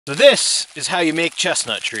So this is how you make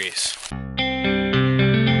chestnut trees.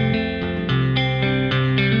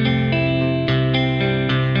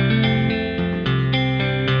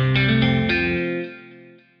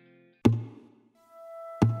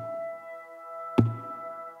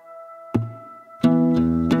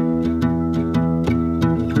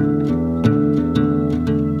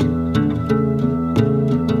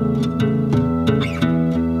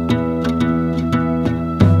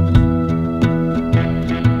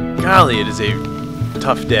 Golly, it is a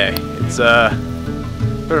tough day. It's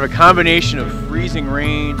sort of a combination of freezing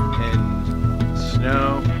rain and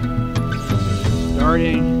snow.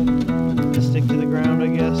 Starting to stick to the ground, I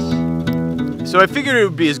guess. So I figured it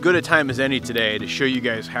would be as good a time as any today to show you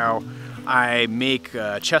guys how I make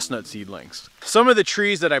chestnut seedlings. Some of the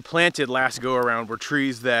trees that I planted last go around were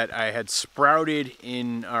trees that I had sprouted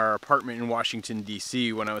in our apartment in Washington,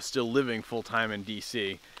 D.C. when I was still living full-time in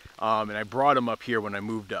D.C. And I brought them up here when I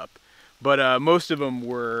moved up. But most of them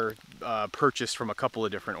were purchased from a couple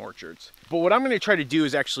of different orchards. But what I'm going to try to do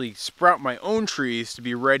is actually sprout my own trees to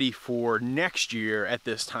be ready for next year at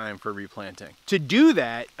this time for replanting. To do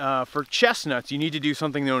that, for chestnuts, you need to do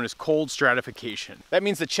something known as cold stratification. That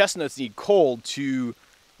means the chestnuts need cold to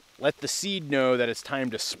let the seed know that it's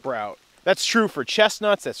time to sprout. That's true for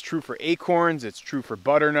chestnuts, that's true for acorns, it's true for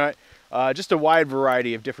butternut. Just a wide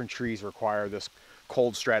variety of different trees require this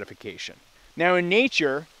cold stratification. Now in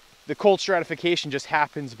nature, the cold stratification just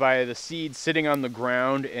happens by the seed sitting on the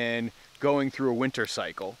ground and going through a winter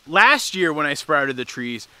cycle. Last year when I sprouted the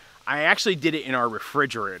trees, I actually did it in our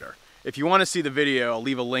refrigerator. If you want to see the video, I'll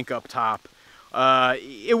leave a link up top.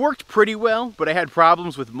 It worked pretty well, but I had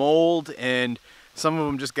problems with mold and some of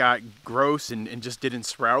them just got gross and just didn't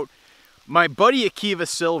sprout. My buddy Akiva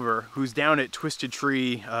Silver, who's down at Twisted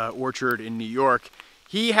Tree Orchard in New York,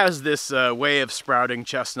 he has this way of sprouting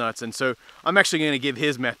chestnuts, and so I'm actually going to give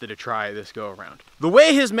his method a try this go around. The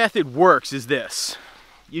way his method works is this.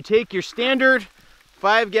 You take your standard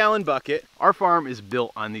 5-gallon bucket. Our farm is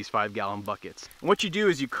built on these 5-gallon buckets. And what you do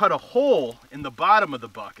is you cut a hole in the bottom of the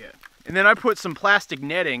bucket, and then I put some plastic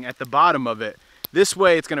netting at the bottom of it. This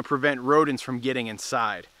way it's going to prevent rodents from getting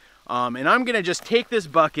inside. And I'm going to just take this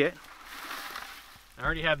bucket. I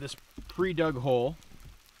already have this pre-dug hole.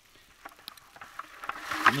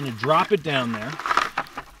 I'm going to drop it down there.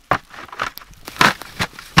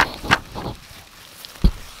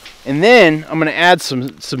 And then I'm going to add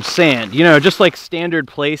some sand, you know, just like standard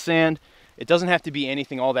play sand. It doesn't have to be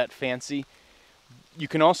anything all that fancy. You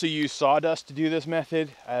can also use sawdust to do this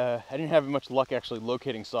method. I didn't have much luck actually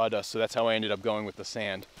locating sawdust, so that's how I ended up going with the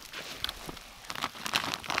sand.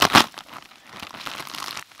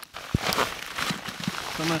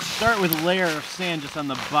 So I'm going to start with a layer of sand just on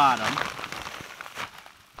the bottom.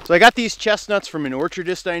 So I got these chestnuts from an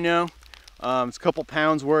orchardist I know. It's a couple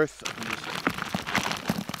pounds worth. Add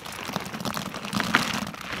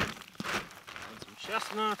some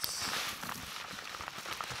chestnuts.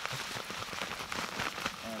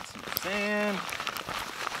 Add some sand.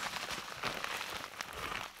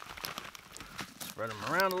 Spread them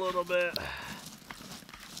around a little bit.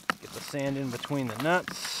 Get the sand in between the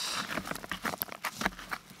nuts.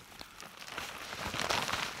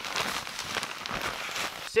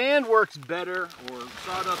 Sand works better, or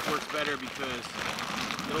sawdust works better, because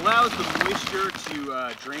it allows the moisture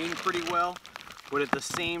to drain pretty well, but at the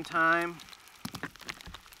same time,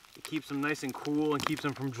 it keeps them nice and cool and keeps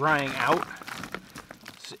them from drying out.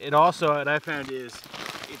 It also, what I found is,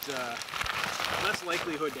 it's less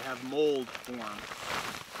likelihood to have mold form,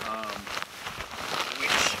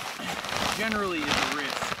 which generally is a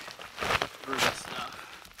risk for this stuff.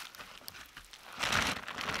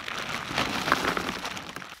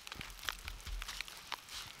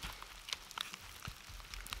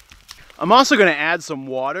 I'm also going to add some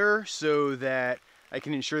water so that I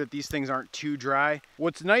can ensure that these things aren't too dry.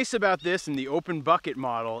 What's nice about this in the open bucket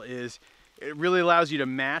model is it really allows you to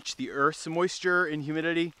match the earth's moisture and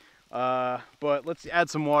humidity, but let's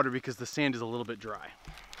add some water because the sand is a little bit dry.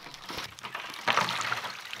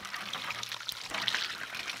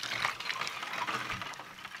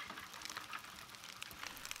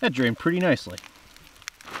 That drained pretty nicely.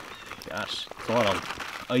 Gosh, it's a lot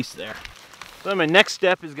of ice there. So my next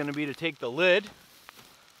step is going to be to take the lid,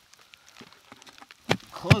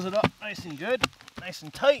 close it up nice and good, nice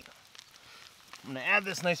and tight. I'm going to add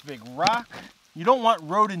this nice big rock. You don't want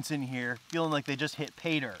rodents in here feeling like they just hit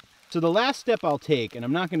pay dirt. So the last step I'll take, and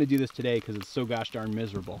I'm not going to do this today because it's so gosh darn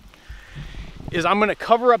miserable, is I'm going to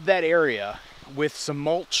cover up that area with some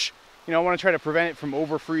mulch. You know, I want to try to prevent it from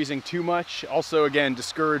over freezing too much. Also, again,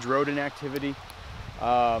 discourage rodent activity.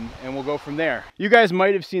 and we'll go from there. You guys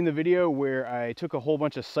might have seen the video where I took a whole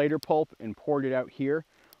bunch of cider pulp and poured it out here.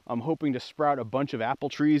 I'm hoping to sprout a bunch of apple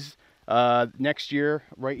trees next year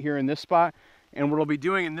right here in this spot. And what I'll be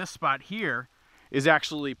doing in this spot here is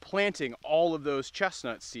actually planting all of those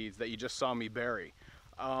chestnut seeds that you just saw me bury.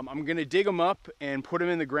 I'm gonna dig them up and put them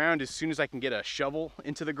in the ground as soon as I can get a shovel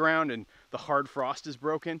into the ground and the hard frost is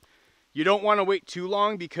broken. You don't wanna wait too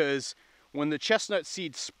long because when the chestnut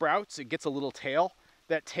seed sprouts, it gets a little tail.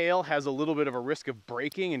 That tail has a little bit of a risk of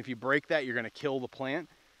breaking, and if you break that, you're gonna kill the plant.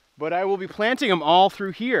 But I will be planting them all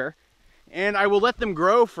through here, and I will let them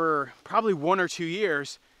grow for probably 1 or 2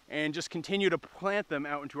 years and just continue to plant them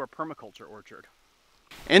out into our permaculture orchard.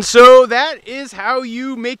 And so that is how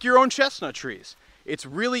you make your own chestnut trees. It's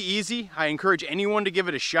really easy. I encourage anyone to give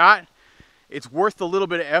it a shot. It's worth a little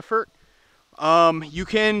bit of effort. You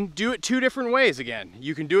can do it 2 different ways again.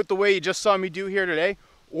 You can do it the way you just saw me do here today,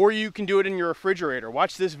 or you can do it in your refrigerator.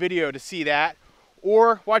 Watch this video to see that,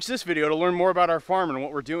 or watch this video to learn more about our farm and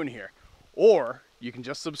what we're doing here. Or you can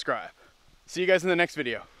just subscribe. See you guys in the next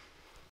video.